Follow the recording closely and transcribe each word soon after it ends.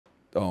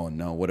Oh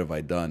no, what have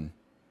I done?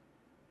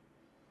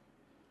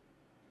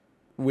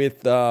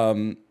 With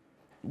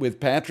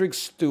Patrick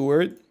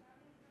Stewart.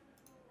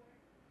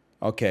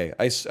 Okay,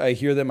 I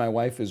hear that my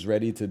wife is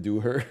ready to do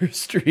her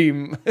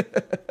stream.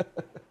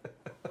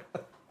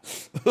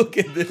 Look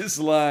at this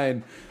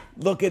line.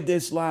 Look at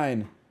this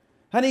line.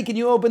 Honey, can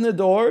you open the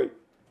door?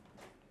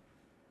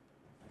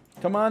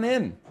 Come on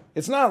in.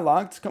 It's not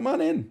locked. Come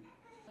on in.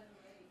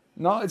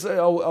 No, it's.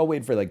 I'll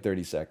wait for like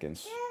 30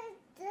 seconds.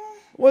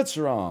 What's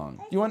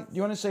wrong? You want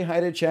to say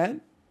hi to chat?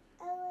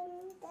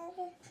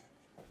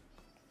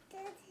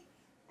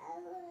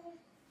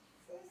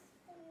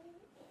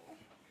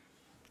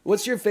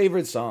 What's your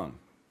favorite song?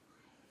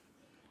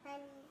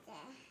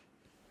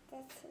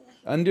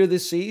 Under the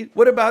Sea?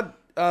 What about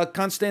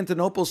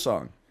Constantinople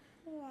song?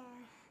 Yeah.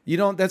 You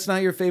don't. That's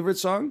not your favorite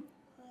song?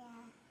 Yeah.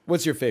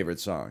 What's your favorite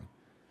song?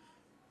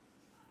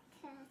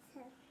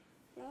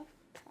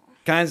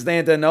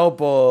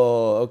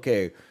 Constantinople.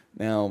 Okay.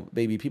 Now,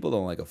 baby, people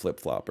don't like a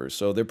flip-flopper,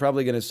 so they're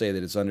probably going to say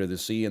that it's Under the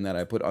Sea and that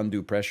I put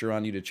undue pressure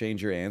on you to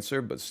change your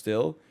answer, but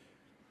still.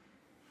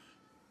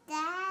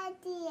 Daddy.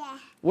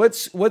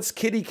 What's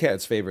Kitty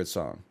Cat's favorite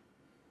song?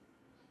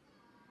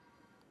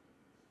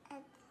 No.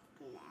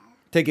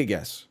 Take a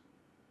guess.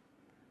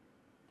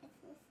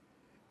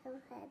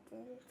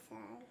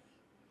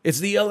 It's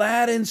the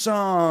Aladdin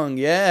song.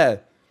 Yeah.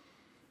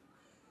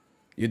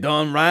 You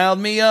done riled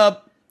me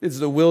up. It's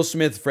the Will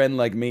Smith Friend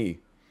Like Me.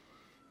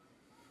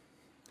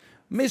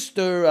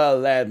 Mr.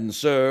 Aladdin,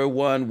 sir,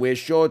 one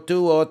wish or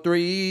two or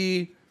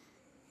three.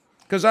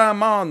 'Cause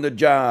I'm on the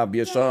job,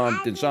 you're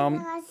something,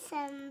 some.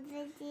 Some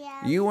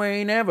videos. You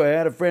ain't ever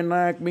had a friend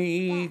like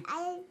me.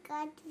 I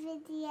got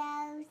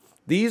videos.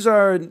 These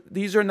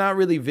are not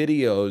really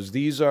videos.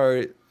 These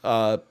are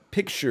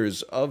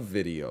pictures of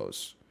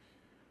videos.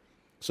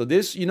 So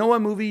this, you know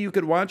what movie you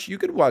could watch? You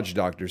could watch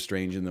Doctor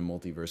Strange in the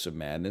Multiverse of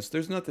Madness.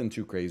 There's nothing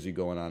too crazy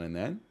going on in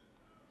that.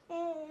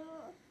 A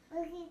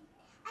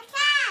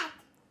cat.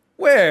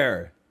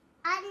 Where?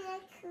 On the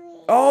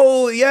screen.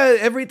 Oh, yeah,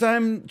 every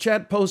time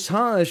chat posts,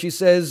 huh, she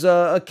says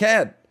a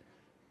cat.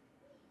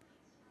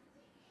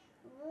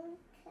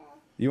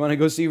 You want to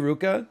go see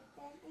Ruka?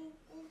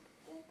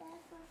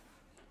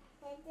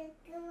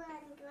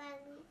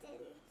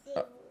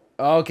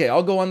 Okay,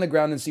 I'll go on the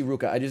ground and see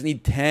Ruka. I just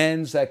need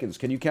 10 seconds.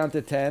 Can you count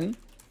to 10?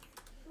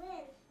 1,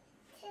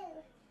 2,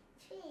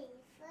 3,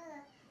 4,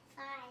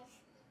 5,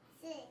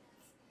 6,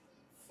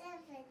 7,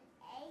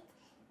 8,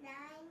 9,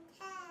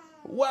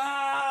 10.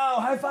 Wow,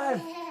 high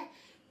five.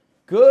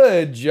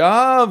 Good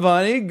job,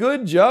 honey.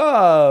 Good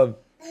job.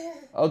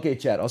 Okay,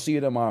 Chad, I'll see you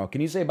tomorrow. Can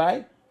you say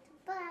bye?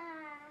 Bye.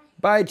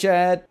 Bye,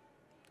 Chad.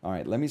 All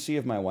right, let me see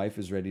if my wife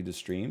is ready to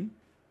stream.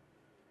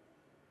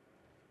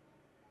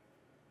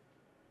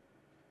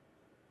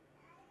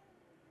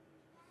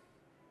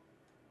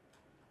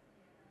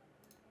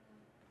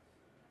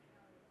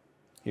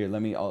 Here,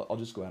 I'll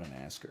just go out and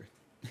ask her.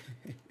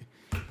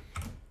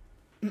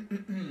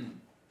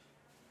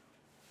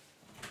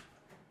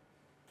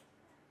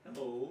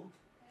 Hello.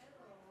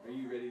 Are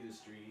you ready to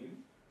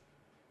stream?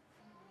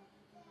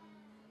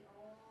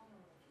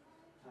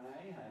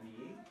 Hi,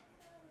 honey.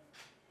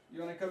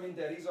 You want to come in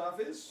Daddy's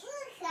office?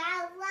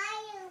 Ruka, why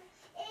are you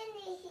in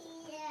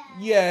here?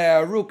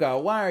 Yeah,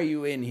 Ruka, why are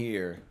you in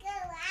here? Go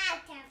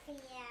out of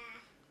here.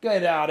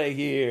 Get out of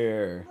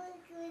here.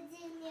 Ruka's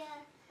in your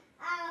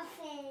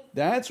office.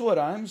 That's what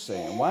I'm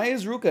saying. Why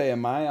is Ruka in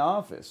my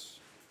office?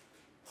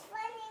 Funny,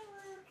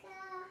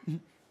 Ruka.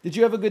 Did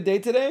you have a good day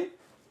today?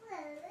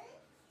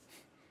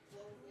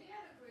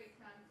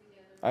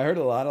 I heard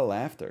a lot of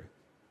laughter.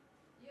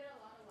 You had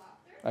a lot of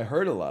laughter? I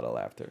heard a lot of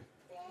laughter.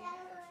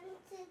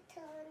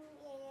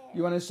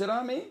 You want to sit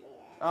on me?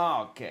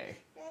 Okay.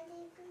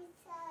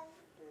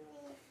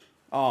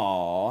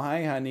 Oh,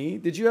 hi, honey.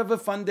 Did you have a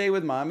fun day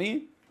with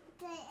mommy?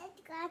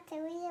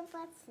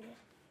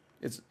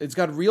 It's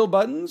got real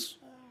buttons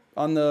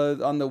on the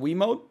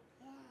Wiimote.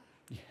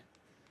 Yeah.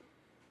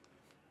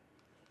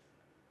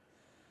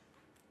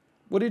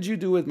 What did you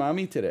do with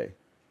mommy today?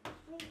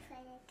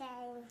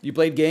 You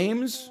played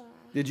games? Yeah.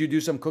 Did you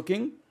do some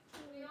cooking?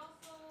 We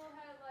also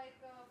had like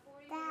a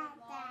 40-minute long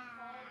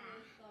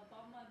call with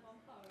Bumma and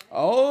Bumpa, right?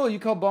 Oh, you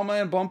call Boma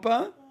and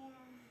Bompa? Yeah.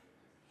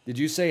 Did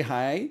you say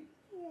hi?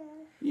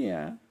 Yeah.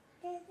 Yeah.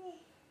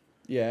 Daddy,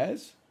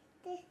 Yes?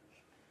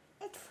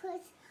 it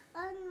was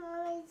on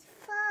mommy's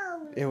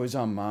phone. It was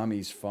on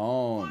mommy's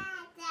phone. Dada,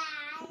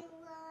 I want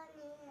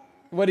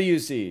it. What do you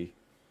see?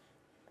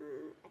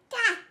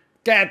 Cat.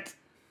 Cat!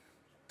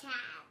 Cat.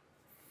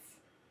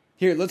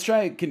 Here, let's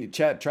try. Can you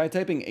try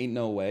typing ain't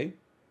no way?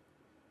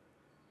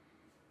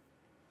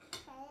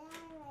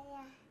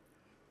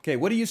 Okay,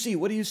 what do you see?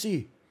 What do you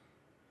see?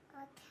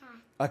 A cat.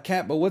 A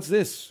cat, but what's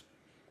this?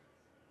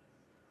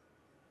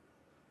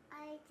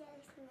 I don't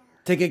know.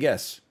 Take a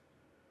guess.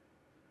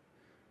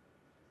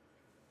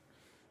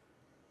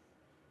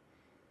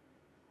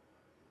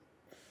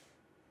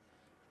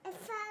 I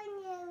found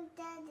you,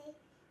 Daddy.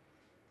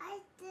 I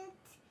did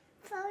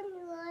found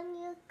you on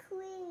your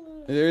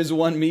screen. There is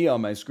one me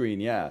on my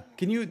screen, yeah.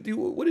 Can you do,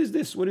 what is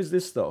this? What is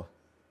this though?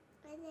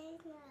 My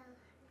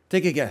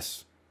Take a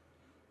guess.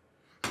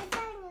 I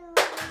found you on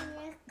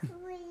the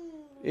screen.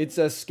 It's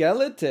a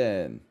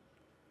skeleton.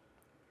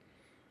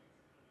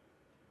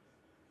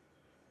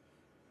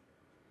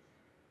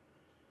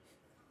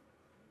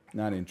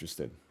 Not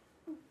interested.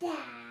 Dad.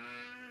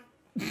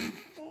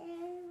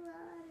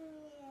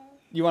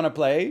 You want to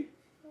play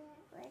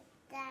With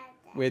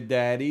Dad. with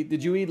Daddy?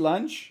 Did you eat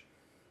lunch?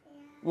 Yeah.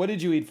 What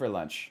did you eat for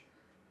lunch?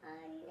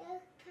 Look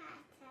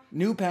pasta.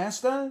 New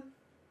pasta?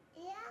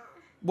 Yeah.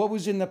 What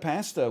was in the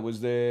pasta?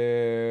 Was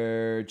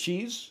there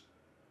cheese?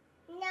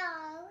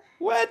 No.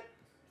 What?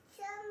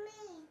 Some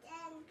meat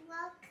and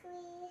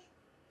broccoli.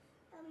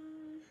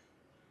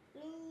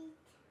 Meat.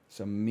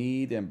 Some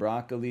meat and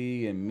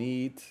broccoli and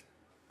meat.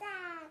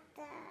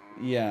 Dada.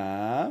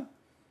 Yeah.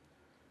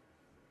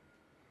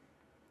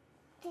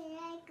 Can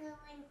I go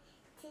and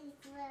take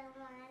swim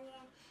on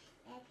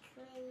the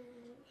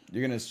screen?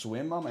 You're going to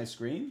swim on my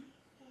screen?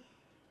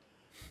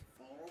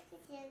 Say, look at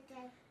you go.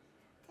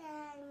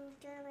 I'm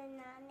swimming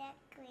on that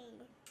screen.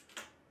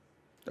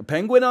 A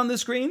penguin on the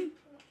screen?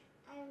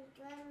 I'm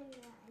swimming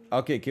on.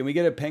 Okay, can we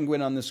get a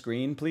penguin on the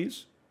screen,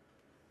 please?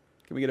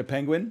 Can we get a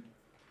penguin?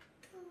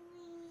 Please.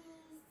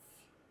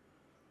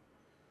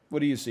 What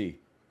do you see?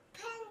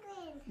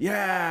 Penguin.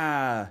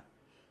 Yeah.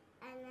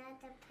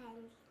 Another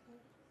penguin.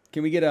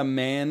 Can we get a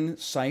man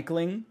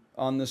cycling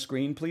on the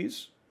screen,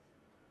 please?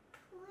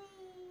 Please.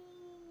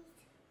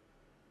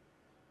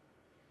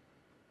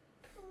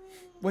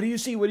 Please. What do you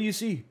see? What do you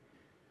see?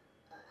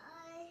 I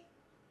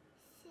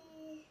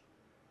see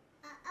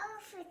an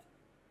elephant.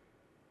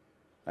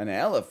 An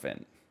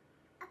elephant.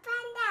 A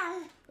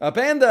panda. A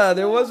panda.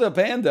 There was a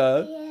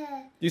panda.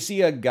 Yeah. You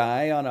see a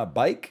guy on a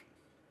bike?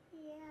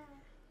 Yeah.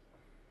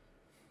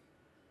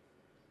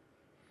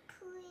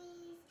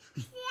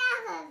 Please.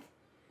 Yeah.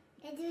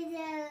 It was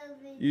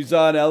elephant. You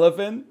saw an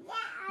elephant? Yeah.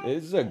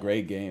 This is a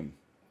great game.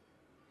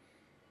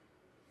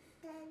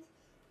 Then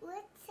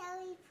what shall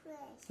we play?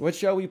 What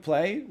shall we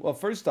play? Well,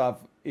 first off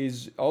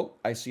oh,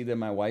 I see that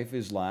my wife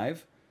is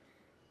live.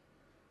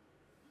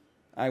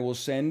 I will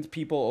send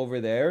people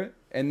over there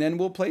and then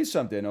we'll play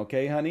something,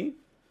 okay, honey?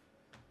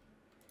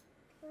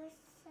 What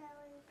shall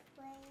we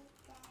play,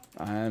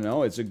 Dad? I don't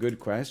know. It's a good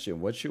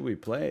question. What should we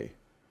play?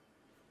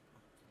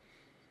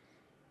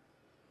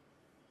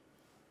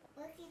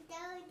 Look at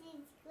all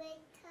these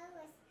great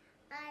colors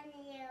on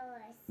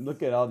yours.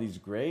 Look at all these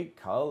great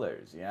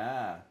colors.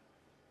 Yeah.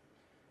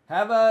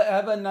 Have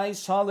a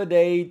nice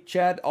holiday,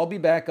 chat. I'll be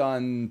back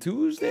on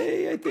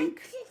Tuesday, I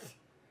think.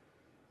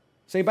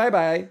 Say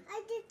bye-bye.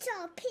 I just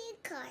saw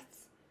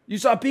peacocks. You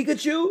saw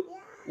Pikachu? Yeah.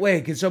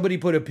 Wait, can somebody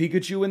put a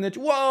Pikachu in the...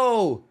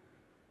 Whoa!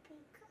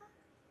 Peacock.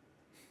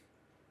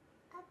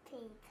 A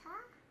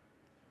peacock.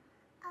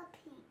 A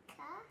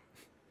peacock.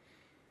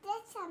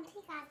 There's some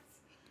peacocks.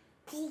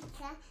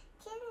 Peacock.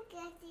 Can you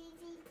get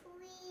Evie,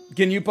 please?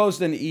 Can you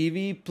post an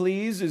Eevee,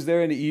 please? Is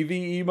there an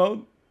Eevee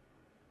emote?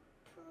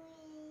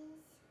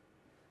 Please.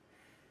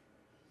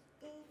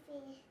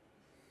 Evie.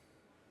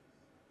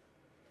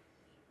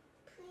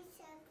 Please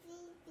have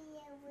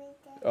Evie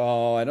with us.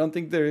 Oh, I don't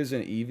think there is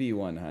an Eevee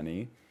one,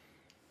 honey.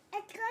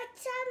 It's got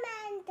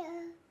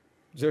Charmander.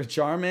 Is there a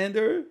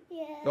Charmander?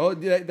 Yeah. Oh,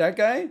 that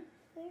guy? Yeah,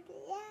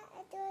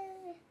 I do.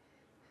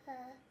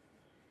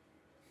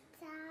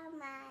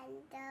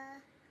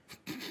 Charmander.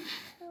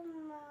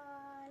 Come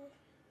on.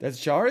 That's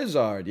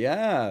Charizard,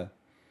 yeah.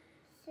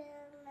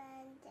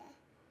 Charmander.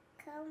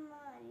 Come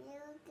on, you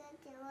get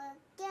to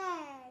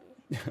again.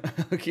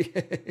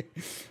 Okay.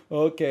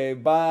 Okay,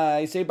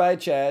 bye. Say bye,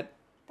 chat.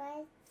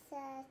 Bye,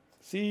 Seth.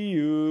 See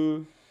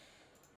you.